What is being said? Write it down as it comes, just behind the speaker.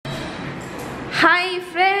Hi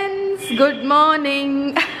friends, good morning.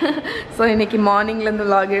 So இன்னைக்கு மார்னிங்ல இருந்து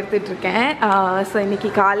vlog எடுத்துட்டு இருக்கேன். So இன்னைக்கு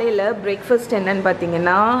காலையில breakfast என்னன்னு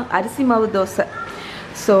பாத்தீங்கன்னா அரிசி மாவு தோசை.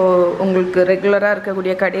 So உங்களுக்கு ரெகுலரா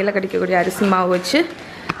இருக்கக்கூடிய கடையில கிடைக்கக்கூடிய அரிசி மாவு வச்சு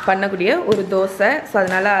பண்ணக்கூடிய ஒரு தோசை. So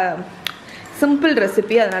அதனால சிம்பிள்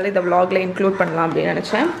ரெசிபி, அதனால இந்த vlogல இன்க்ளூட் பண்ணலாம் அப்படி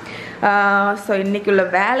நினைச்சேன். So இன்னைக்குள்ள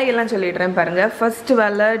வேலையெல்லாம் சொல்லிடுறேன் பாருங்க. ஃபர்ஸ்ட்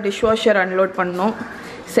வேலை டிஷ் வாஷர் அன்லோட் பண்ணனும்.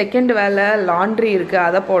 செகண்ட் வேலை லாண்ட்ரி இருக்கு,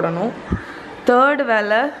 அதை போடணும். தேர்ட்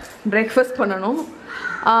வேலை பிரேக்ஃபாஸ்ட் பண்ணணும்.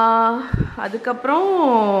 அதுக்கப்புறம்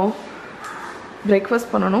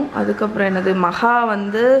பிரேக்ஃபாஸ்ட் பண்ணணும். அதுக்கப்புறம் என்னது, மகா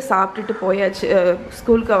வந்து சாப்பிட்டுட்டு போயாச்சு,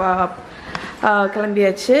 ஸ்கூலுக்கு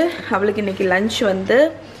கிளம்பியாச்சு. அவளுக்கு இன்றைக்கி லன்ச் வந்து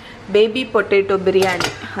பேபி பொட்டேட்டோ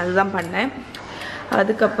பிரியாணி, அதுதான் பண்ணேன்.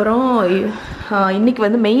 அதுக்கப்புறம் இன்றைக்கி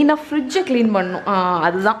வந்து மெயினாக ஃப்ரிட்ஜை க்ளீன் பண்ணணும்.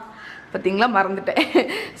 அதுதான் பார்த்தீங்களா, மறந்துட்டேன்.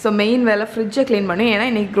 ஸோ மெயின் வேலை ஃப்ரிட்ஜை க்ளீன் பண்ணி, ஏன்னா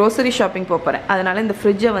இன்றைக்கி க்ரோசரி ஷாப்பிங் போகிறேன். அதனால் இந்த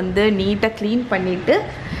ஃப்ரிட்ஜை வந்து நீட்டாக க்ளீன் பண்ணிவிட்டு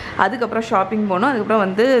அதுக்கப்புறம் ஷாப்பிங் போகணும். அதுக்கப்புறம்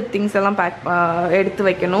வந்து திங்ஸ் எல்லாம் எடுத்து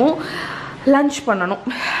வைக்கணும், லன்ச் பண்ணணும்.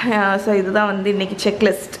 ஸோ இதுதான் வந்து இன்றைக்கி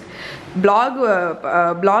செக்லிஸ்ட்.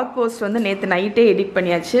 பிளாக் போஸ்ட் வந்து நேற்று நைட்டே எடிட்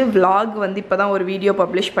பண்ணியாச்சு. விலாக் வந்து இப்போ தான் ஒரு வீடியோ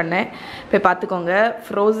பப்ளிஷ் பண்ணேன், போய் பார்த்துக்கோங்க.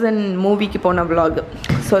 ஃப்ரோசன் மூவிக்கு போன விலாக்.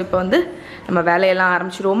 ஸோ இப்போ வந்து நம்ம வேலையெல்லாம்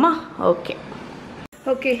ஆரம்பிச்சிடுவோமா?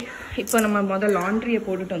 ஓகே, இப்போ நம்ம முதல் லாண்ட்ரியை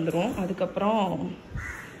போட்டுட்டு வந்துடுவோம். அதுக்கப்புறம்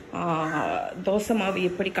தோசை மாவு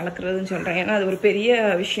எப்படி கலக்கிறதுன்னு சொல்கிறேன். ஏன்னா அது ஒரு பெரிய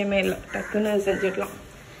விஷயமே இல்லை, டக்குன்னு செஞ்சிடலாம்.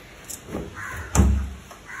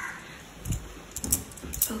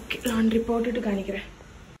 ஓகே, லாண்ட்ரி போட்டுட்டு காணிக்கிறேன்.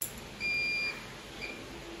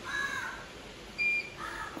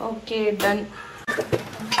 Okay, ton.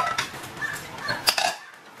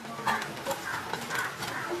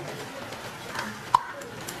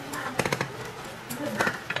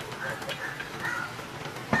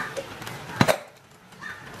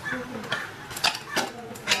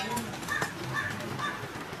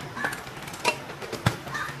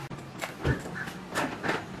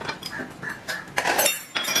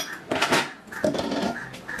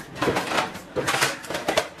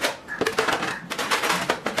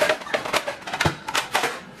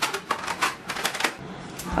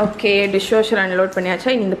 Okay, dish washer unload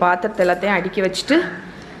பண்ணியாச்சா? இனி இந்த பாத்திரத்தை எல்லாத்தையும் அடுக்கி வச்சுட்டு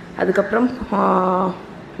அதுக்கப்புறம்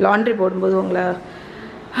லாண்ட்ரி போடும்போது உங்களை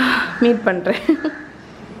மீட் பண்ணுறேன்.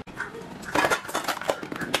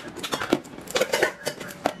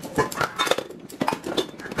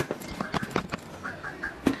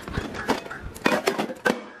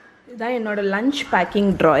 இதுதான் என்னோட லன்ச்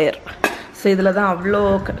பேக்கிங் ட்ராயர். ஸோ இதில் தான் அவ்வளோ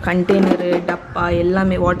கண்டெய்னரு, டப்பா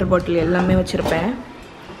எல்லாமே, வாட்டர் பாட்டில் எல்லாமே வச்சுருப்பேன்.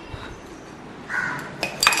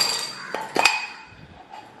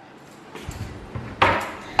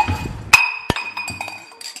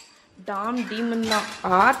 டாம் டீமன் தான்.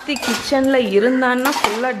 ஆர்த்தி கிச்சனில் இருந்தான்னா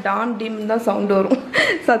ஃபுல்லாக டாம் டீமன் தான் சவுண்டு வரும்.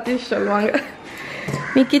 சதீஷ் சொல்லுவாங்க,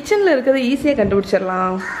 நீ கிச்சனில் இருக்கிறத ஈஸியாக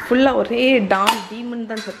கண்டுபிடிச்சிடலாம், ஃபுல்லாக ஒரே டாம் டீமன்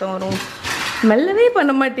தான் சத்தம் வரும், மெல்லவே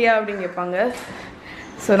பண்ண மாட்டியா அப்படின்னு கேட்பாங்க.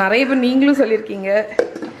 ஸோ நிறைய பேர் நீங்களும் சொல்லியிருக்கீங்க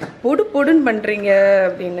பொடுன்னு பண்ணுறீங்க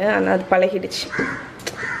அப்படின்னு. ஆனால் அது பழகிடுச்சு,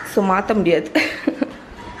 ஸோ மாற்ற முடியாது.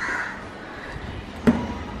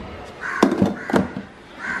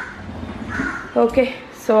 Okay,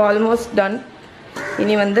 so almost done.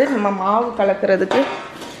 இனி வந்து நம்ம மாவு கலக்கிறதுக்கு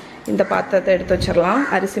இந்த பாத்திரத்தை எடுத்து வச்சிடலாம்.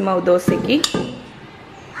 அரிசி மாவு தோசைக்கு.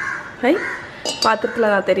 ஹை,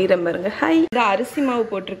 பாத்திரத்தில் நான் தெரிகிறேன் பாருங்க. ஹை, இந்த அரிசி மாவு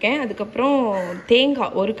போட்டிருக்கேன். அதுக்கப்புறம்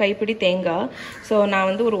தேங்காய், ஒரு கைப்பிடி தேங்காய். ஸோ நான்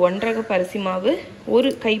வந்து ஒரு 1.5 கப் அரிசி மாவு,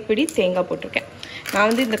 ஒரு கைப்பிடி தேங்காய் போட்டிருக்கேன். நான்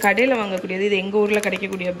வந்து இந்த கடையில் வாங்கக்கூடியது, இது எங்கள் ஊரில்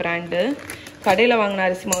கிடைக்கக்கூடிய பிராண்டு, கடையில் வாங்கின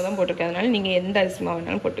அரிசி மாவு தான் போட்டிருக்கேன். அதனால நீங்கள் எந்த அரிசி மாவு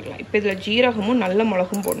வேணாலும் போட்டுக்கலாம். இப்போ இதில் ஜீரகமும் நல்ல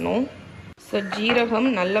மிளகும் போடணும். ஸோ ஜீரகம்,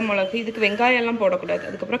 நல்ல மிளகு, இதுக்கு வெங்காயம் எல்லாம் போடக்கூடாது.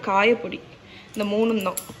 அதுக்கப்புறம் காயப்பொடி, இந்த 3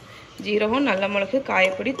 தான். ஜீரகம், நல்ல மிளகு,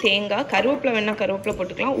 காயப்பொடி, தேங்காய், கருவேப்பிலை வேணால் கருவேப்பிலை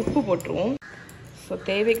போட்டுக்கலாம். உப்பு போட்டுருவோம். ஸோ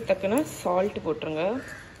தேவைக்கு தக்கன சால்ட்டு போட்டுருங்க.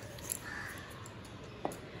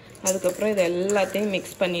 அதுக்கப்புறம் இது எல்லாத்தையும்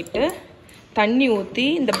மிக்ஸ் பண்ணிவிட்டு தண்ணி ஊற்றி,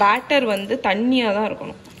 இந்த பேட்டர் வந்து தண்ணியாக தான்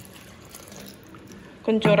இருக்கணும்.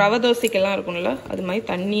 கொஞ்சம் ரவை தோசைக்கெல்லாம் இருக்கணும்ல, அது மாதிரி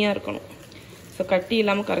தண்ணியாக இருக்கணும். ஸோ கட்டி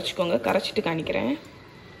இல்லாமல் கரைச்சிக்கோங்க. கரைச்சிட்டு காணிக்கிறேன்.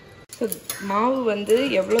 ஸோ மாவு வந்து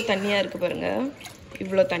எவ்வளோ தண்ணியாக இருக்குது பாருங்கள்,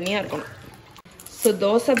 இவ்வளோ தண்ணியாக இருக்கணும். ஸோ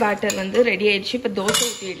தோசை பேட்டர் வந்து ரெடி ஆகிடுச்சு. இப்போ தோசை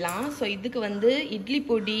ஊற்றிடலாம். ஸோ இதுக்கு வந்து இட்லி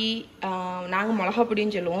பொடி, நாங்கள் மிளகா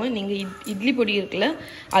பொடின்னு சொல்லுவோம், நீங்கள் இட்லி பொடி இருக்குல்ல,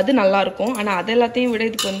 அது நல்லாயிருக்கும். ஆனால் அது எல்லாத்தையும் விட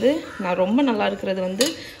இதுக்கு வந்து நான் ரொம்ப நல்லா இருக்கிறது வந்து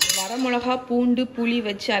வரமிளகா, பூண்டு, புளி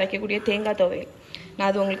வச்சு அரைக்கக்கூடிய தேங்காய் துவையல். நான்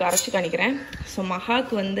அது உங்களுக்கு அரைச்சி காணிக்கிறேன். ஸோ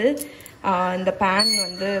மகாவுக்கு வந்து இந்த பேன்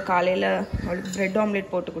வந்து காலையில் அவளுக்கு ப்ரெட்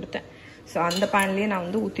ஆம்லேட் போட்டு கொடுத்தேன். ஸோ அந்த பேன்லேயே நான்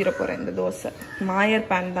வந்து ஊற்றிட போகிறேன் இந்த தோசை. மாயர்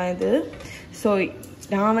பேன் தான் இது. ஸோ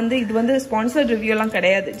நான் வந்து இது வந்து ஸ்பான்சர்ட் ரிவ்யூலாம்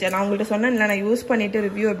கிடையாது. நான் உங்கள்கிட்ட சொன்னேன் இல்லை, நான் யூஸ் பண்ணிவிட்டு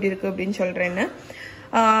ரிவ்யூ எப்படி இருக்குது அப்படின்னு சொல்கிறேன்னு.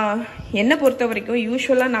 என்னை பொறுத்த வரைக்கும்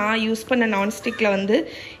யூஸ்வலாக நான் யூஸ் பண்ண நான்ஸ்டிக்கில் வந்து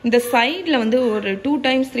இந்த சைடில் வந்து ஒரு 2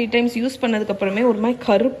 times 3 times யூஸ் பண்ணதுக்கப்புறமே ஒரு மாதிரி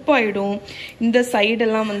கருப்பாயிடும். இந்த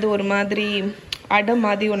சைடெல்லாம் வந்து ஒரு மாதிரி அடை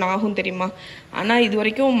மாதிரி ஒன்று ஆகும் தெரியுமா. ஆனால் இது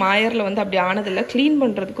வரைக்கும் மாயரில் வந்து அப்படி ஆனதில்லை. க்ளீன்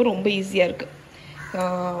பண்ணுறதுக்கும் ரொம்ப ஈஸியாக இருக்குது.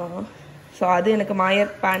 ஸோ அது எனக்கு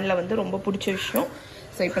மாயர் பேனில் வந்து ரொம்ப பிடிச்ச விஷயம்.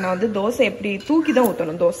 ஸோ இப்போ நான் வந்து தோசை எப்படி தூக்கி தான்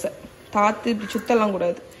ஊற்றணும். தோசை தாத்து இப்படி சுத்தலாம்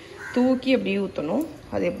கூடாது, தூக்கி அப்படியே ஊற்றணும்.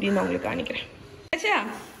 அது எப்படின்னு நான் உங்களுக்கு காணிக்கிறேன்.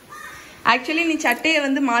 ஆக்சுவலி நீ சட்டையை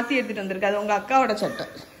வந்து மாற்றி எடுத்துகிட்டு வந்திருக்க, அது உங்கள் அக்காவோட சட்டை.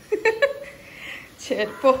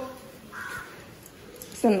 சரி போ.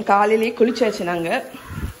 ஸோ காலையிலேயே குளிச்சாச்சு நாங்கள்.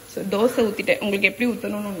 ஸோ தோசை ஊற்றிட்டேன். உங்களுக்கு எப்படி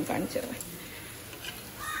ஊற்றணும்னு உங்களுக்கு காணிச்சிடுறேன்.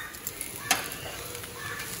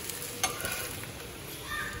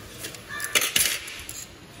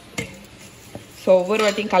 ஸோ ஒவ்வொரு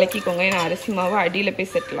வாட்டியும் கலக்கிக்கோங்க, ஏன்னா அரிசி மாவு அடியில்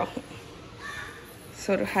போய் செட்டில் ஆகும். ஸோ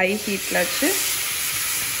ஒரு ஹை ஹீட்டில் வச்சு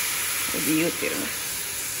இப்படி ஊற்றிடுங்க.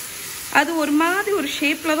 அது ஒரு மாதிரி ஒரு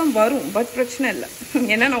ஷேப்பில் தான் வரும், பட் பிரச்சனை இல்லை.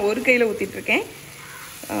 ஏன்னா நான் ஒரு கையில் ஊற்றிட்டுருக்கேன்,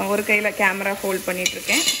 ஒரு கையில் கேமரா ஹோல்ட்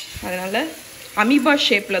பண்ணிகிட்ருக்கேன். அதனால் அமீபா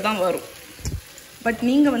ஷேப்பில் தான் வரும். பட்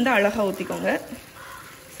நீங்கள் வந்து அழகாக ஊற்றிக்கோங்க.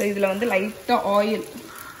 ஸோ இதில் வந்து லைட்டாக ஆயில்,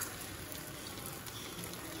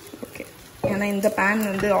 ஓகே, ஏன்னா இந்த பேன்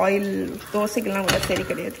வந்து ஆயில் தோசைக்கெல்லாம் கூட சரி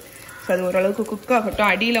கிடையாது. ஸோ அது ஓரளவுக்கு குக்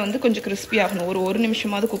ஆகட்டும். அடியில் வந்து கொஞ்சம் கிறிஸ்பி ஆகணும். ஒரு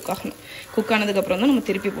நிமிஷமாவது குக் ஆகணும். குக் ஆனதுக்கப்புறம் தான் நம்ம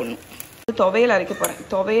திருப்பி போடணும். துவையல் அரைக்க போகிறேன்.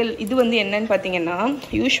 துவையல் இது வந்து என்னன்னு பார்த்தீங்கன்னா,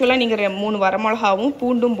 யூஸ்வலாக நீங்கள் 3 வரமிளகாவும்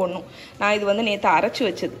பூண்டும் போடணும். நான் இது வந்து நேற்று அரைச்சி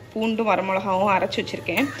வச்சது, பூண்டும் வரமிளகாவும் அரைச்சி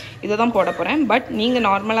வச்சுருக்கேன். இதை தான் போட போகிறேன். பட் நீங்கள்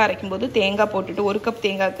நார்மலாக அரைக்கும்போது தேங்காய் போட்டுட்டு 1 கப்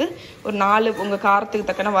தேங்காய்க்கு ஒரு 4 உங்கள் காரத்துக்கு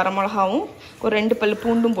தக்கன வரமிளகாவும் ஒரு 2 பல்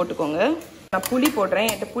பூண்டும் போட்டுக்கோங்க. நான் புளி போடுறேன்.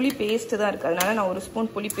 என்கிட்ட புளி பேஸ்ட்டு தான் இருக்குது, அதனால் நான் 1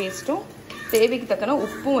 ஸ்பூன் புளி பேஸ்ட்டும் தேவைக்கு தக்கன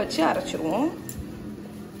உப்பும் வச்சு அரைச்சிருவோம்.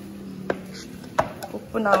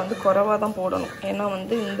 உப்பு நான் வந்து குறைவாக தான் போடணும், ஏன்னா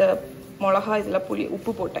வந்து இந்த மிளகா இதில் புளி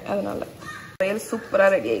உப்பு போட்டேன், அதனால துவையல் சூப்பராக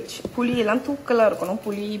ரெடி ஆயிடுச்சு. புளியெல்லாம் தூக்கலாக இருக்கணும்,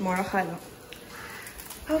 புளி மிளகா எல்லாம்.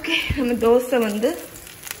 ஓகே, நம்ம தோசை வந்து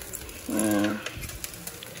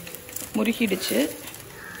முறுக்கிடுச்சு.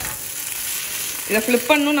 இதை ஃப்ளிப்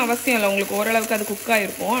பண்ணணும்னு அவசியம் இல்லை, உங்களுக்கு ஓரளவுக்கு அது குக்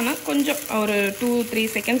ஆகிருக்கும். ஆனால் கொஞ்சம் ஒரு 2-3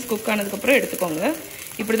 seconds குக் ஆனதுக்கப்புறம் எடுத்துக்கோங்க.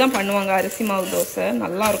 இப்படி தான் பண்ணுவாங்க அரிசி மாவு தோசை,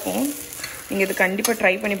 நல்லாயிருக்கும். நீங்கள் இது கண்டிப்பாக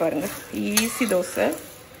ட்ரை பண்ணி பாருங்கள். ஈஸி தோசை,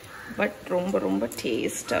 பட் ரொம்ப ரொம்ப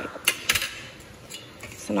டேஸ்ட்டாக இருக்கும்.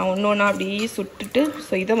 ஸோ நான் ஒன்று ஒன்றா அப்படியே சுட்டுட்டு,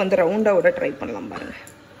 ஸோ இதை வந்து ரவுண்டாக விட ட்ரை பண்ணலாம் பாருங்கள்.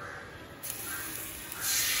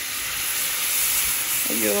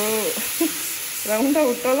 ஐயோ, ரவுண்டாக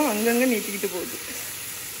விட்டாலும் அங்கங்கே நீட்டிக்கிட்டு போகுது.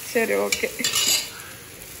 சரி, ஓகே.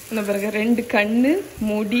 என்ன பாருங்க, 2 கண்ணு,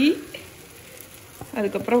 முடி,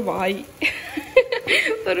 அதுக்கப்புறம் வாய்,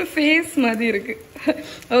 ஒரு ஃபேஸ் மாதிரி இருக்கு.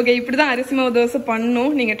 ஓகே, இப்படி தான் அரிசி மாவு தோசை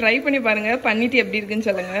பண்ணணும். நீங்கள் ட்ரை பண்ணி பாருங்கள், பண்ணிவிட்டு எப்படி இருக்குன்னு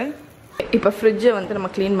சொல்லுங்கள். இப்போ ஃப்ரிட்ஜை வந்து நம்ம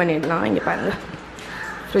க்ளீன் பண்ணிடலாம். இங்கே பாருங்கள்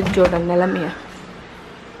ஃப்ரிட்ஜோட நிலைமைய.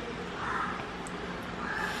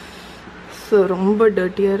 ஸோ ரொம்ப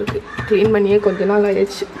டர்ட்டியாக இருக்குது, க்ளீன் பண்ணியே கொஞ்ச நாள்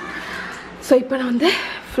ஆயிடுச்சு. ஸோ இப்போ நான் வந்து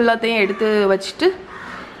ஃபுல்லாத்தையும் எடுத்து வச்சுட்டு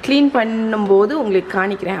க்ளீன் பண்ணும்போது உங்களுக்கு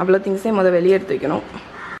காணிக்கிறேன். அவ்வளோ திங்ஸையும் முதல்ல வெளியே எடுத்து வைக்கணும்.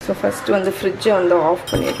 ஸோ ஃபஸ்ட்டு வந்து ஃப்ரிட்ஜை வந்து ஆஃப்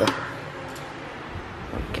பண்ணிடுறோம்.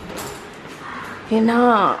 ஓகே, ஏன்னா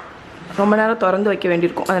ரொம்ப நேரம் திறந்து வைக்க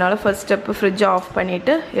வேண்டியிருக்கும், அதனால் ஃபர்ஸ்ட் ஸ்டெப்பு ஃப்ரிட்ஜை ஆஃப்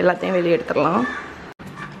பண்ணிவிட்டு எல்லாத்தையும் வெளியே எடுத்துடலாம்.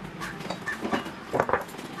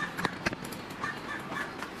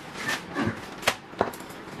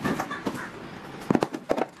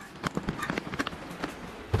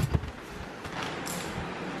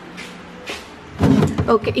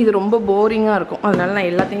 ஓகே, இது ரொம்ப போரிங்காக இருக்கும், அதனால் நான்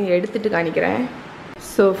எல்லாத்தையும் எடுத்துகிட்டு காணிக்கிறேன்.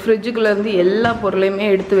 ஸோ ஃப்ரிட்ஜுக்குள்ளேருந்து எல்லா பொருளையுமே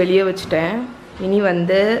எடுத்து வெளியே வச்சுட்டேன். இனி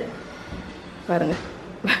வந்து பாருங்கள்,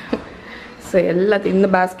 ஸோ எல்லாத்தையும் இந்த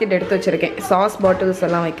பேஸ்கெட் எடுத்து வச்சுருக்கேன் சாஸ் பாட்டில்ஸ்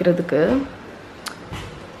எல்லாம் வைக்கிறதுக்கு.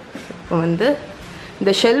 இப்போ வந்து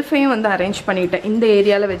இந்த ஷெல்ஃபையும் வந்து அரேஞ்ச் பண்ணிட்டேன் இந்த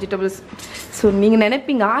ஏரியாவில் வெஜிடபிள்ஸ். ஸோ நீங்கள்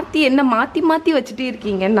நினைப்பீங்க ஆர்த்தி என்ன மாற்றி மாற்றி வச்சுட்டே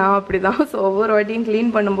இருக்கீங்க, நான் அப்படி தான். ஸோ ஒவ்வொரு வாட்டியும்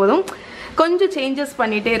க்ளீன் பண்ணும்போதும் கொஞ்சம் சேஞ்சஸ்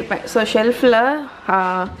பண்ணிகிட்டே இருப்பேன். ஸோ ஷெல்ஃபில்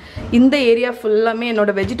இந்த ஏரியா ஃபுல்லாமே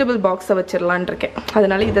என்னோடய வெஜிடபிள் பாக்ஸை வச்சிடலான் இருக்கேன்.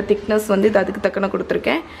 அதனால் இதை திக்னஸ் வந்து இது அதுக்கு தக்கன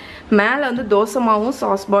கொடுத்துருக்கேன். மேலே வந்து தோசை மாவும்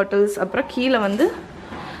சாஸ் பாட்டில்ஸ், அப்புறம் கீழே வந்து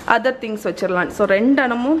அதர் திங்ஸ் வச்சிடலான். ஸோ 2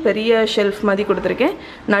 இடமும் பெரிய ஷெல்ஃப் மாதிரி கொடுத்துருக்கேன்,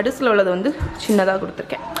 நடுசில் உள்ளது வந்து சின்னதாக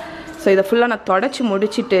கொடுத்துருக்கேன். ஸோ இதை ஃபுல்லாக நான் தொடச்சி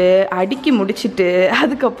முடிச்சுட்டு அடுக்கி முடிச்சுட்டு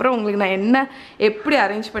அதுக்கப்புறம் உங்களுக்கு நான் என்ன எப்படி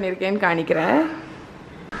அரேஞ்ச் பண்ணியிருக்கேன்னு காணிக்கிறேன்.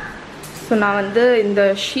 ஸோ நான் வந்து இந்த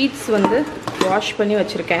ஷீட்ஸ் வந்து வாஷ் பண்ணி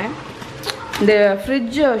வச்சுருக்கேன். இந்த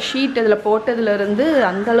ஃப்ரிட்ஜ் ஷீட் இதில் போட்டதுலேருந்து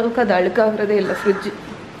அந்தளவுக்கு அது அழுக்காகிறதே இல்லை ஃப்ரிட்ஜு.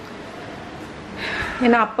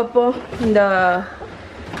 ஏன்னா அப்பப்போ இந்த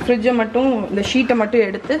ஃப்ரிட்ஜை மட்டும் இந்த ஷீட்டை மட்டும்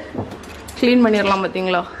எடுத்து க்ளீன் பண்ணிடலாம்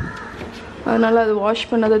பார்த்தீங்களா. அதனால் அது வாஷ்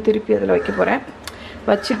பண்ணதை திருப்பி அதில் வைக்க போகிறேன்.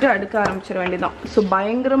 வச்சுட்டு அடுக்க ஆரம்பிச்சிட வேண்டியதான். ஸோ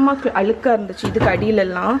பயங்கரமாக அழுக்காக இருந்துச்சு இதுக்கு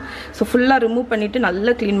அடியிலெல்லாம். ஸோ ஃபுல்லாக ரிமூவ் பண்ணிவிட்டு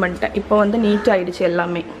நல்லா க்ளீன் பண்ணிட்டேன். இப்போ வந்து நீட்டாக ஆகிடுச்சு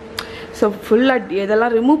எல்லாமே. ஸோ ஃபுல்லாக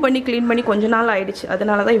இதெல்லாம் ரிமூவ் பண்ணி க்ளீன் பண்ணி கொஞ்ச நாள் ஆகிடுச்சு.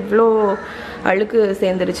 அதனால தான் இவ்வளோ அழுக்கு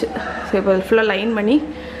சேர்ந்துருச்சு. ஸோ இப்போ ஃபுல்லாக லைன் பண்ணி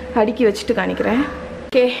அடுக்கி வச்சுட்டு காணிக்கிறேன்.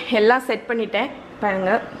 ஓகே, எல்லாம் செட் பண்ணிட்டேன்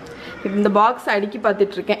பாருங்கள். இந்த பாக்ஸ் அடுக்கி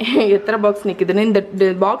பார்த்துட்ருக்கேன் எத்தனை பாக்ஸ் நிற்குதுன்னு. இந்த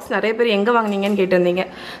பாக்ஸ் நிறைய பேர் எங்கே வாங்கினீங்கன்னு கேட்டிருந்தீங்க.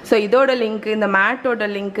 ஸோ இதோட லிங்க்கு, இந்த மேட்டோட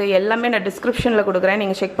லிங்க்கு எல்லாமே நான் டிஸ்கிரிப்ஷனில் கொடுக்குறேன்,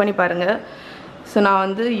 நீங்கள் செக் பண்ணி பாருங்கள். ஸோ நான்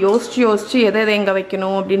வந்து யோசித்து எதை எங்கே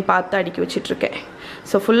வைக்கணும் அப்படின்னு பார்த்து அடுக்கி வச்சிட்ருக்கேன்.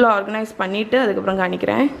 ஸோ ஃபுல்லாக ஆர்கனைஸ் பண்ணிவிட்டு அதுக்கப்புறம்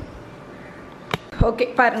காணிக்கிறேன். ஓகே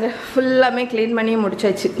பாருங்கள், ஃபுல்லாமே க்ளீன் பண்ணி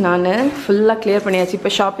முடிச்சாச்சு. நான் ஃபுல்லாக க்ளியர் பண்ணியாச்சு.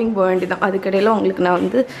 இப்போ ஷாப்பிங் போக வேண்டியதான். அதுக்கிடையில் உங்களுக்கு நான்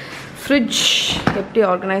வந்து ஃப்ரிட்ஜ் எப்படி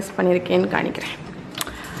ஆர்கனைஸ் பண்ணியிருக்கேன்னு காணிக்கிறேன்.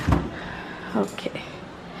 ஓகே,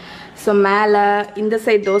 ஸோ மேலே இந்த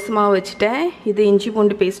சைட் தோசை மாவு வச்சுட்டேன். இது இஞ்சி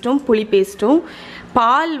பூண்டு பேஸ்ட்டும் புளி பேஸ்ட்டும்.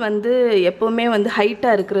 பால் வந்து எப்போவுமே வந்து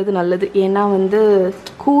ஹைட்டாக இருக்கிறது நல்லது. ஏன்னா வந்து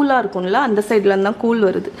கூலாக இருக்கும்ல, அந்த சைட்லேருந்து தான் கூல்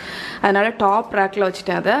வருது. அதனால் டாப் ரேக்கில்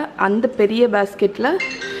வச்சுட்டேன். அதை அந்த பெரிய பேஸ்கெட்டில்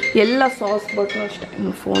எல்லா சாஸ் பாட்டிலும்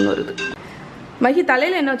வச்சுட்டேன். ஃபோன் வருது. மகி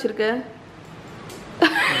தலையில் என்ன வச்சுருக்கு?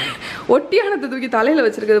 ஒட்டியானத்தை தூக்கி தலையில்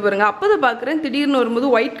வச்சுருக்குது பாருங்கள். அப்போ தான் பார்க்குறேன், திடீர்னு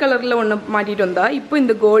வரும்போது ஒயிட் கலரில் ஒன்று மாட்டிகிட்டு வந்தா. இப்போ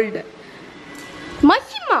இந்த கோல்டு.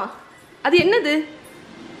 மகிமா, அது என்னது?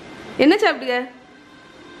 என்ன சாப்பிடுங்க?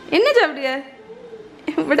 என்ன சாப்பிடுங்க?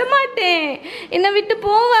 விடமாட்டேன், என்னை விட்டு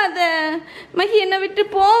போவாத மகி, என்னை விட்டு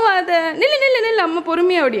போவாத. நில்லு நில்லு நில்லு, அம்மா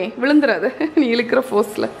பொறுமையா அப்படியே விழுந்துடாத நீ இழுக்கிற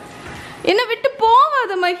ஃபோர்ஸில். என்னை விட்டு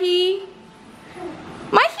போவாத மகி,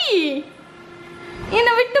 மகி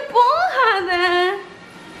என்னை விட்டு போகாத,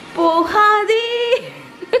 போகாதே.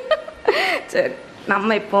 சரி,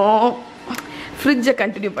 நம்ம இப்போ ஃப்ரிட்ஜை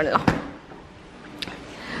கண்டினியூ பண்ணலாம்.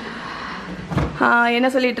 என்ன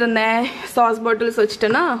சொல்லிட்டு இருந்தேன், சாஸ் பாட்டில்ஸ்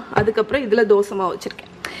வச்சுட்டேன்னா அதுக்கப்புறம் இதில் தோசை மாவு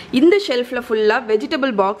வச்சுருக்கேன். இந்த ஷெல்ஃபில் ஃபுல்லாக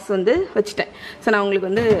வெஜிடபிள் பாக்ஸ் வந்து வச்சுட்டேன். ஸோ நான் உங்களுக்கு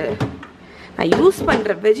வந்து நான் யூஸ்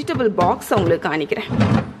பண்ணுற வெஜிடபிள் பாக்ஸை உங்களுக்கு காணிக்கிறேன்.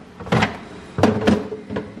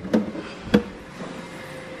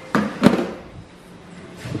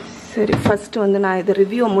 சரி, ஃபஸ்ட்டு வந்து நான் இதை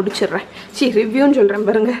ரிவ்யூவை முடிச்சிடுறேன். ரிவ்யூன்னு சொல்கிறேன்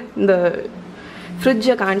பாருங்கள், இந்த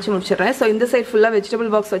ஃப்ரிட்ஜை காணிச்சு முடிச்சிடுறேன். ஸோ இந்த சைட் ஃபுல்லாக வெஜிடபிள்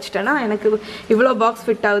பாக்ஸ் வச்சுட்டேன்னா எனக்கு இவ்வளோ பாக்ஸ்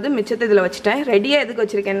ஃபிட் ஆகுது. மிச்சத்தை இதில் வச்சுட்டேன். ரெடியாக எதுக்கு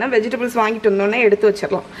வச்சுருக்கேன்னா, வெஜிடபிள்ஸ் வாங்கிட்டு வந்தோடனே எடுத்து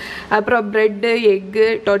வச்சிடலாம். அப்புறம் ப்ரெட்டு, எக்கு,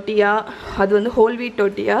 டொட்டியா, அது வந்து ஹோல் வீட்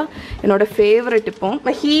டொட்டியா என்னோடய ஃபேவரட். இப்போ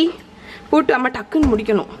மஹி போட்டு அம்மா டக்குன்னு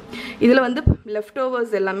முடிக்கணும். இதில் வந்து லெஃப்ட்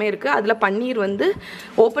ஓவர்ஸ் எல்லாமே இருக்குது. அதில் பன்னீர் வந்து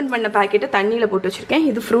ஓப்பன் பண்ண பேக்கெட்டை தண்ணியில் போட்டு வச்சுருக்கேன்.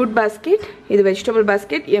 இது ஃப்ரூட் பேஸ்கெட், இது வெஜிடபிள்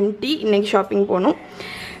பேஸ்கெட் எம்டி. இன்றைக்கி ஷாப்பிங் போகணும்.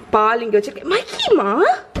 பால் இங்கே வச்சுருக்கேன். மஹிமா,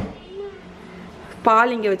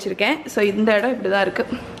 பால் இங்கே வச்சுருக்கேன். ஸோ இந்த இடம் இப்படி தான்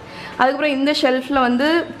இருக்குது. அதுக்கப்புறம் இந்த ஷெல்ஃபில் வந்து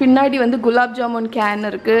பின்னாடி வந்து குலாப் ஜாமுன் கேன்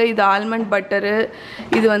இருக்குது. இது ஆல்மண்ட் பட்டரு,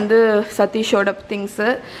 இது வந்து சதீஷோட திங்ஸு,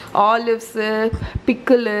 ஆலிவ்ஸு,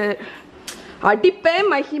 பிக்கிளு. அடிப்பேன்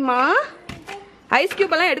மஹிமா, ஐஸ்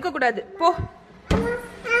கியூப் எல்லாம் எடுக்கக்கூடாது போ.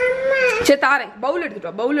 சரி தாரேன், பவுல்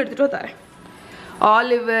எடுத்துகிட்டு வா தாரேன்.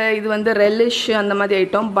 ஆலிவு, இது வந்து ரெலிஷ் அந்த மாதிரி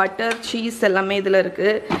ஐட்டம். பட்டர், சீஸ் எல்லாமே இதில்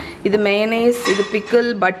இருக்குது. இது மேனேஸ், இது பிக்கிள்,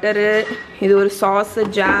 பட்டரு, இது ஒரு sauce,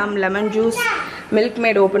 jam, lemon juice, milk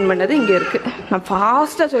mat open பண்ணது இங்கே இருக்குது. நான்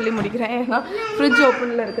ஃபாஸ்ட்டாக சொல்லி முடிக்கிறேன், ஏன்னா ஃப்ரிட்ஜ்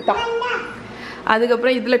ஓப்பனில் இருக்குதா.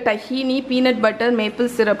 அதுக்கப்புறம் இதில் டஹீனி, பீனட் பட்டர், மேப்பிள்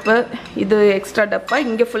சிரப்பு, இது எக்ஸ்ட்ரா டப்பா.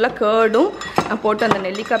 இங்கே ஃபுல்லாக கேர்டும் நான் போட்டு அந்த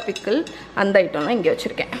நெல்லிக்காய் பிக்கிள் அந்த ஐட்டம்லாம் இங்கே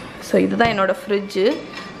வச்சுருக்கேன். ஸோ இதுதான் என்னோடய ஃப்ரிட்ஜு.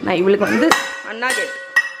 நான் இவளுக்கு வந்து அண்ணா கேட்டு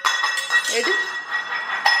எடு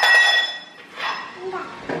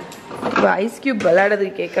இப்போ ஐஸ் கியூப்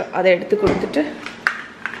விளையாடுறதுக்கு கேட்குறோம், அதை எடுத்து கொடுத்துட்டு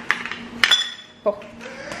போ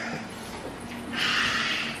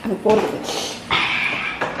போகிறது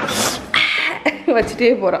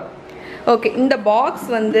வச்சுட்டே போகிறான். ஓகே, இந்த பாக்ஸ்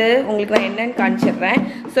வந்து உங்களுக்கு நான் என்னென்னு காமிச்சிடுறேன்.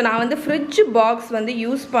 ஸோ நான் வந்து ஃப்ரிட்ஜ் பாக்ஸ் வந்து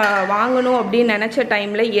வாங்கணும் அப்படின்னு நினச்ச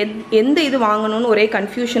டைமில் எந்த இது வாங்கணும்னு ஒரே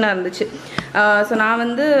கன்ஃபியூஷனாக இருந்துச்சு. ஸோ நான்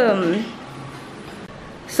வந்து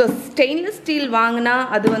ஸ்டெயின்லெஸ் ஸ்டீல் வாங்கினா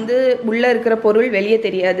அது வந்து உள்ளே இருக்கிற பொருள் வெளியே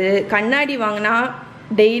தெரியாது. கண்ணாடி வாங்கினா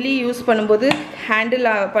டெய்லி யூஸ் பண்ணும்போது ஹேண்டில்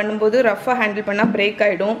பண்ணும்போது ரஃப்பாக ஹேண்டில் பண்ணால் பிரேக்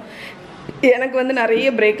ஆகிடும். எனக்கு வந்து நிறைய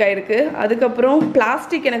பிரேக் ஆகிருக்கு. அதுக்கப்புறம்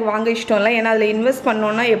பிளாஸ்டிக் எனக்கு வாங்க இஷ்டம் இல்லை, ஏன்னா அதில் இன்வெஸ்ட்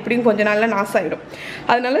பண்ணோன்னா எப்படியும் கொஞ்ச நாளில் நாஸ் ஆகிடும்.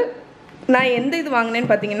 அதனால் நான் எந்த இது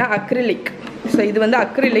வாங்கினேன்னு பார்த்தீங்கன்னா அக்ரிலிக். ஸோ இது வந்து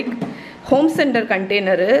அக்ரிலிக் ஹோம் சென்டர்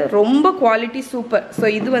கண்டெய்னரு, ரொம்ப குவாலிட்டி சூப்பர். ஸோ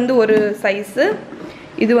இது வந்து ஒரு சைஸு,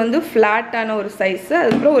 இது வந்து ஃப்ளாட்டான ஒரு சைஸு,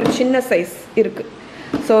 அதுக்கப்புறம் ஒரு சின்ன சைஸ் இருக்குது.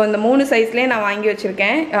 ஸோ இந்த 3 சைஸ்லேயே நான் வாங்கி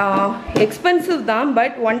வச்சுருக்கேன். எக்ஸ்பென்சிவ் தான்,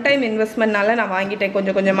 பட் ஒன் டைம் இன்வெஸ்ட்மெண்ட்னால நான் வாங்கிட்டேன்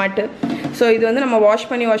கொஞ்சம் கொஞ்சமாட்டு. ஸோ இது வந்து நம்ம வாஷ்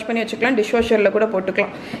பண்ணி வச்சுக்கலாம், டிஷ் வாஷரில் கூட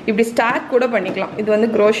போட்டுக்கலாம், இப்படி ஸ்டாக் கூட பண்ணிக்கலாம். இது வந்து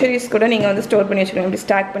க்ரோசரிஸ் கூட நீங்கள் வந்து ஸ்டோர் பண்ணி வச்சுக்கலாம், இப்படி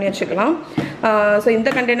ஸ்டாக் பண்ணி வச்சுக்கலாம். ஸோ இந்த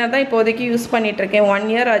கண்டெய்னர் தான் இப்போதைக்கு யூஸ் பண்ணிகிட்ருக்கேன். 1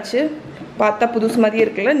 year ஆச்சு. பார்த்தா புதுசு மாதிரி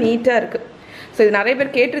இருக்குல்ல, நீட்டாக இருக்குது. ஸோ இது நிறைய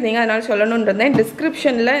பேர் கேட்டிருந்தீங்க, அதனால் சொல்லணுன்னு இருந்தேன்.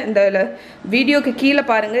 டிஸ்கிரிப்ஷனில் இந்த வீடியோக்கு கீழே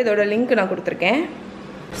பாருங்கள், இதோட லிங்க் நான் கொடுத்துருக்கேன்.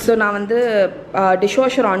 ஸோ நான் வந்து டிஷ்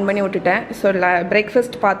வாஷர் ஆன் பண்ணி விட்டுட்டேன். ஸோ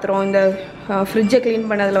பிரேக்ஃபாஸ்ட் பாத்திரம், இந்த ஃப்ரிட்ஜை க்ளீன்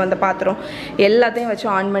பண்ணதில் வந்த பாத்திரம் எல்லாத்தையும் வச்சு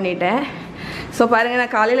ஆன் பண்ணிட்டேன். ஸோ பாருங்கள்,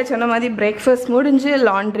 நான் காலையில் சொன்ன மாதிரி பிரேக்ஃபாஸ்ட் முடிஞ்சு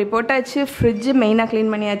லாண்ட்ரி போட்டாச்சு, ஃப்ரிட்ஜு மெயினாக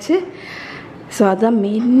க்ளீன் பண்ணியாச்சு. ஸோ அதுதான்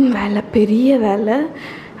மெயின் வேலை, பெரிய வேலை,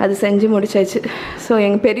 அது செஞ்சு முடிச்சாச்சு. ஸோ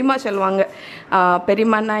எங்கள் பெரியம்மா சொல்லுவாங்க,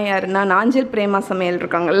 பெரியம்மானா யாருன்னா நாஞ்சில் பிரேமா சமையல்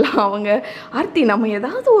இருக்காங்கல்ல அவங்க, ஆர்த்தி நம்ம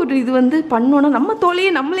ஏதாவது ஒரு இது வந்து பண்ணோன்னா நம்ம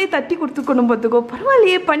தோலையே நம்மளே தட்டி கொடுத்துக்கணும், பார்த்துக்கோ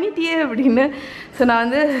பரவாயில்லையே பண்ணிட்டியே அப்படின்னு. ஸோ நான்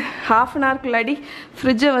வந்து 1/2 an hourக்குள்ளாடி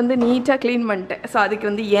ஃப்ரிட்ஜை வந்து நீட்டாக க்ளீன் பண்ணிட்டேன். ஸோ அதுக்கு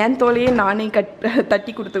வந்து என் தோலையே நானே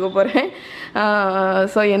தட்டி கொடுத்துக்க போகிறேன்.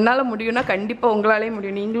 ஸோ என்னால் முடியும்னா கண்டிப்பாக உங்களாலே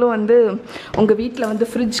முடியும். நீங்களும் வந்து உங்கள் வீட்டில் வந்து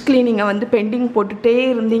ஃப்ரிட்ஜ் க்ளீனிங்கை வந்து பெண்டிங் போட்டுகிட்டே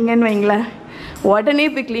இருந்தீங்கன்னு வைங்களேன், உடனே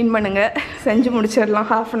போய் க்ளீன் பண்ணுங்கள், செஞ்சு முடிச்சிடலாம்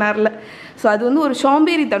 1/2 an hourல. ஸோ அது வந்து ஒரு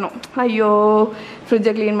சோம்பேறித்தனம், ஐயோ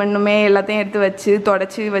ஃப்ரிட்ஜை க்ளீன் பண்ணுமே, எல்லாத்தையும் எடுத்து வச்சு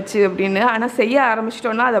தொடச்சி வச்சு அப்படின்னு. ஆனால் செய்ய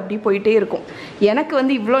ஆரம்பிச்சிட்டோன்னா அது அப்படி போயிட்டே இருக்கும். எனக்கு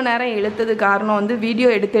வந்து இவ்வளோ நேரம் இழுத்தது காரணம் வந்து வீடியோ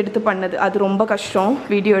எடுத்து பண்ணது, அது ரொம்ப கஷ்டம்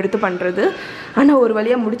வீடியோ எடுத்து பண்ணுறது. ஆனால் ஒரு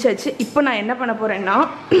வழியாக முடிச்சாச்சு. இப்போ நான் என்ன பண்ண போகிறேன்னா,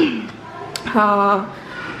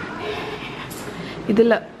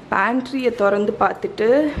 இதில் பேண்ட்ரியை திறந்து பார்த்துட்டு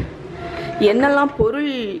என்னெல்லாம்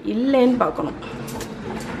பொருள் இல்லைன்னு பார்க்கணும்.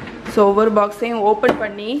 ஸோ ஒவ்வொரு பாக்ஸையும் ஓப்பன்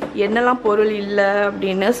பண்ணி என்னெல்லாம் பொருள் இல்லை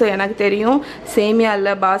அப்படின்னு. ஸோ எனக்கு தெரியும் சேமியா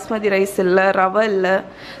இல்லை, பாஸ்மதி ரைஸ் இல்லை, ரவை இல்லை,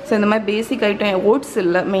 ஸோ இந்த மாதிரி பேசிக் ஐட்டம், ஓட்ஸ்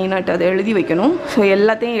இல்லை மெயினாகிட்டு, அதை எழுதி வைக்கணும். ஸோ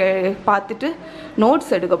எல்லாத்தையும் பார்த்துட்டு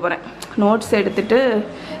நோட்ஸ் எடுக்க போகிறேன். நோட்ஸ் எடுத்துகிட்டு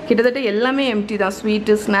கிட்டத்தட்ட எல்லாமே எம்டி தான்,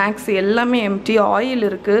 ஸ்வீட்டு ஸ்நாக்ஸ் எல்லாமே எம்டி. ஆயில்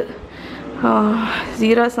இருக்குது,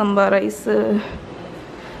 ஜீரா சம்பா ரைஸு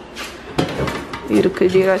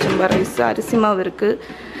இருக்குது, ஜீரா சம்பா ரைஸ், அரிசி மாவு இருக்குது.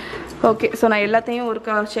 ஓகே, ஸோ நான் எல்லாத்தையும் ஒரு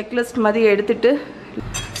செக்லிஸ்ட் மாதிரி எடுத்துகிட்டு,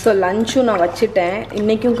 ஸோ லஞ்சும் நான் வச்சுட்டேன்.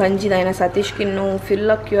 இன்றைக்கும் கஞ்சி தான், ஏன்னா சதீஷ்க்கு இன்னும்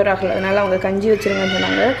ஃபில்லாக க்யூர் ஆகலை, அதனால் அவங்க கஞ்சி வச்சுருங்கன்னு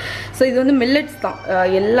சொன்னாங்க. ஸோ இது வந்து மில்லட்ஸ் தான்,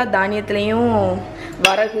 எல்லா தானியத்துலேயும்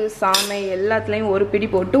வரகு சாமை எல்லாத்துலேயும் ஒரு பிடி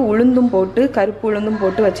போட்டு உளுந்தும் போட்டு கருப்பு உளுந்தும்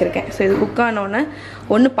போட்டு வச்சுருக்கேன். ஸோ இது குக் ஆனோடனே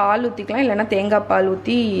ஒன்று பால் ஊற்றிக்கலாம், இல்லைன்னா தேங்காய் பால்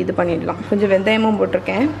ஊற்றி இது பண்ணிடலாம். கொஞ்சம் வெந்தயமும்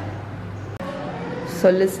போட்டிருக்கேன். ஸோ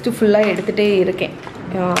லிஸ்ட்டு ஃபுல்லாக எடுத்துகிட்டே இருக்கேன்.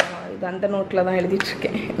 இது அந்த நோட்டில் தான்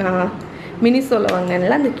எழுதிட்டுருக்கேன். நான் மினிசோவில்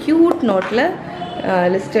வாங்கினேன்ல அந்த க்யூட் நோட்டில்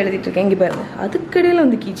லிஸ்ட் எழுதிட்டுருக்கேன். இங்கே பாருங்கள், அதுக்கடையில்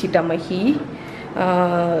வந்து கீச்சிட்டா மஹி.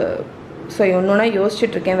 ஸோ ஒன்றுனா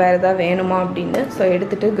யோசிச்சுட்ருக்கேன் வேறு எதாவது வேணுமா அப்படின்னு. ஸோ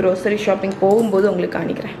எடுத்துகிட்டு க்ரோசரி ஷாப்பிங் போகும்போது உங்களுக்கு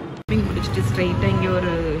காணிக்கிறேன். ஷாப்பிங் முடிச்சுட்டு ஸ்ட்ரைட்டாக இங்கே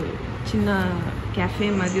ஒரு சின்ன கேஃபே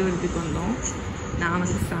மாதிரி ஒரு இதுக்கு வந்தோம். நான்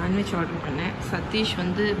வந்து சாண்ட்விச் ஆர்டர் பண்ணேன். சதீஷ்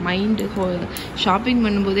வந்து ஷாப்பிங்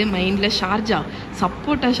பண்ணும்போதே மைண்டில்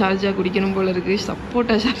சப்போட்டா ஷார்ஜா குடிக்கணும் போல இருக்குது,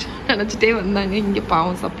 சப்போட்டா ஷார்ஜா நினச்சிட்டே வந்தாங்க. இங்கே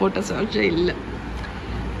பாவம் சப்போட்டா ஷார்ஜா இல்லை,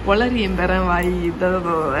 பொலரியம் பெற வாய்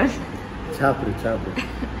சாப்பிடு.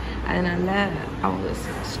 அதனால் அவங்க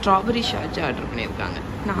ஸ்ட்ராபெரி ஷார்ஜா ஆர்டர் பண்ணியிருக்காங்க.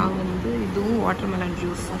 நான் வந்து இதுவும் வாட்டர்மெலன்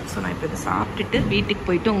ஜூஸும். ஸோ நான் இப்போ இதை சாப்பிட்டுட்டு வீட்டுக்கு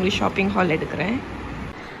போயிட்டு உங்களுக்கு ஷாப்பிங் ஹால் எடுக்கிறேன்.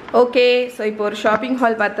 ஓகே, ஸோ இப்போ ஒரு ஷாப்பிங்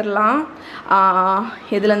ஹால் பார்த்துடலாம்.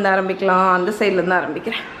 எதுலேருந்து ஆரம்பிக்கலாம்? அந்த சைட்லேருந்து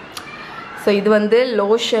ஆரம்பிக்கிறேன். ஸோ இது வந்து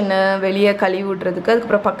லோஷனு வெளியே கழுவி விட்றதுக்கு.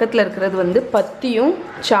 அதுக்கப்புறம் பக்கத்தில் இருக்கிறது வந்து பத்தியும்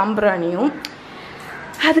சாம்பிராணியும்.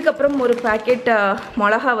 அதுக்கப்புறம் ஒரு பேக்கெட்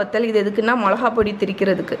மிளகா வத்தல். இது எதுக்குன்னா மிளகா பொடி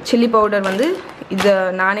திரிக்கிறதுக்கு. சில்லி பவுடர் வந்து இதை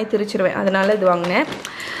நானே திரிச்சிருவேன், அதனால் இது வாங்கினேன்.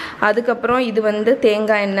 அதுக்கப்புறம் இது வந்து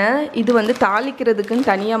தேங்காய் எண்ணெய். இது வந்து தாளிக்கிறதுக்குன்னு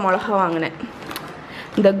தனியாக மிளகா வாங்கினேன்,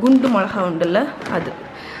 இந்த குண்டு மிளகா உண்டுல்ல அது.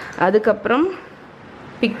 அதுக்கப்புறம்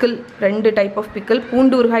பிக்கிள், 2 டைப் ஆஃப் பிக்கிள்.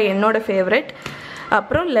 பூண்டு ஊறுகாய் என்னோடய ஃபேவரெட்.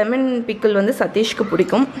 அப்புறம் லெமன் பிக்கிள் வந்து சதீஷ்க்கு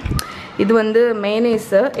பிடிக்கும். இது வந்து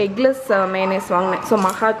மேனேஸு, எக்லெஸ் மேனேஸ் வாங்கினேன். ஸோ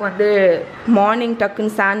மகாக்கு வந்து மார்னிங்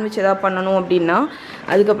டக்குன்னு சாண்ட்விச் எதாவது பண்ணணும் அப்படின்னா.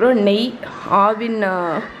 அதுக்கப்புறம் நெய், ஆவின்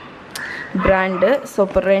பிராண்டு. ஸோ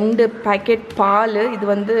இப்போ 2 பேக்கெட் பால். இது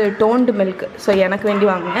வந்து டோன்டு மில்க், ஸோ எனக்கு வேண்டி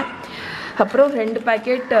வாங்கினேன். அப்புறம் 2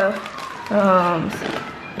 பேக்கெட்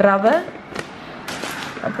ரவை.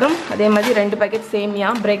 அப்புறம் அதே மாதிரி 2 பேக்கெட் சேமியா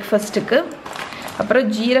பிரேக்ஃபாஸ்ட்டுக்கு. அப்புறம்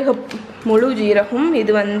ஜீரகம், முழு ஜீரகம்.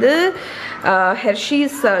 இது வந்து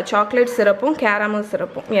ஹெர்ஷீஸ் சாக்லேட் சிரப்பும் கேரமல்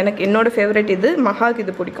சிரப்பும். என்னோடய ஃபேவரெட் இது. மகாவுக்கு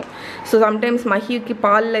இது பிடிக்கும். ஸோ சம்டைம்ஸ் மஹிக்கு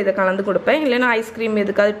பாலில் இதை கலந்து கொடுப்பேன், இல்லைன்னா ஐஸ்கிரீம்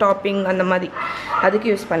எதுக்காவது டாப்பிங் அந்த மாதிரி அதுக்கு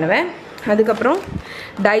யூஸ் பண்ணுவேன். அதுக்கப்புறம்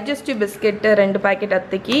டைஜஸ்டிவ் பிஸ்கெட்டு 2 பேக்கெட்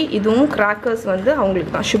அத்தைக்கு. இதுவும் கிராக்கர்ஸ் வந்து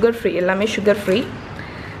அவங்களுக்கு தான், சுகர் ஃப்ரீ, எல்லாமே சுகர் ஃப்ரீ.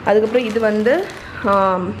 அதுக்கப்புறம் இது வந்து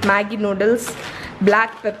மேகி நூடுல்ஸ்,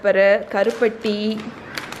 பிளாக் பெப்பரு, கருப்பட்டி,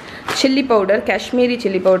 chilli powder, Kashmiri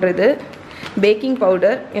chilli powder. Baking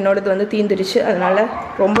powder என்னோடது வந்து தீந்துடுச்சு, அதனால்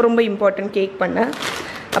ரொம்ப இம்பார்ட்டன்ட் கேக் பண்ணேன்.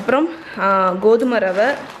 அப்புறம் கோதுமை ரவை,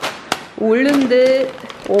 உளுந்து,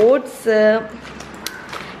 ஓட்ஸு,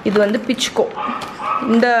 இது வந்து பிச்கோ.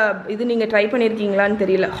 இந்த இது நீங்கள் ட்ரை பண்ணியிருக்கீங்களான்னு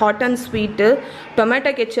தெரியல. ஹாட் அண்ட் ஸ்வீட்டு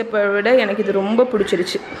டொமேட்டோ கெச்சப்பை விட எனக்கு இது ரொம்ப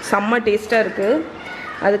பிடிச்சிருச்சு, செம்ம டேஸ்ட்டாக இருக்குது.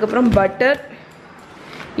 அதுக்கப்புறம் பட்டர்,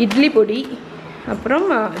 இட்லி பொடி, அப்புறம்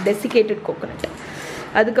டெசிகேட்டட் கோகோனட்.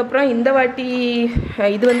 அதுக்கப்புறம் இந்த வாட்டி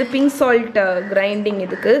இது வந்து பிங்க் சால்ட் கிரைண்டிங்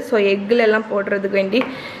இதுக்கு. ஸோ எக்குலெல்லாம் போடுறதுக்கு வேண்டி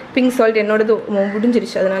பிங்க் சால்ட் என்னோடது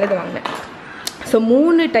முடிஞ்சிருச்சு, அதனால இது வாங்கினேன். ஸோ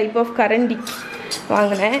 3 டைப் ஆஃப் கரண்டி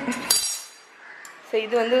வாங்கினேன். ஸோ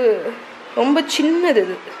இது வந்து ரொம்ப சின்னது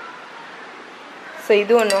இது. ஸோ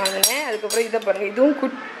இது ஒன்று வாங்கினேன். அதுக்கப்புறம் இதை பாருங்கள், இதுவும்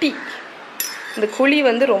குட்டி. இந்த குழி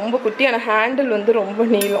வந்து ரொம்ப குட்டி, ஆனால் ஹேண்டில் வந்து ரொம்ப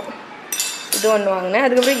நீளம். இது ஒன்று வாங்கினேன்.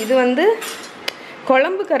 அதுக்கப்புறம் இது வந்து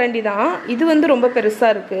குழம்பு கரண்டி தான், இது வந்து ரொம்ப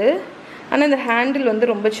பெருசாக இருக்குது, ஆனால் இந்த ஹேண்டில் வந்து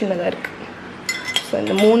ரொம்ப சின்னதாக இருக்குது. ஸோ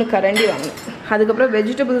இந்த 3 கரண்டி வாங்கினேன். அதுக்கப்புறம்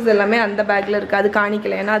வெஜிடபிள்ஸ் எல்லாமே அந்த பேக்கில் இருக்குது, அது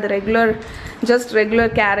காணிக்கல, ஏன்னா அது ரெகுலர்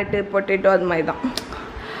கேரட்டு, பொட்டேட்டோ அது மாதிரி தான்.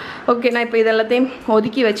 ஓகே, நான் இப்போ இதெல்லாத்தையும்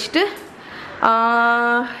ஒதுக்கி வச்சுட்டு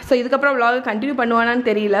ஸோ இதுக்கப்புறம் vlog கண்டினியூ பண்ணுவானான்னு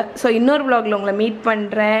தெரியல. ஸோ இன்னொரு vlogல உங்களை மீட்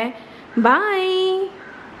பண்ணுறேன். பாய்.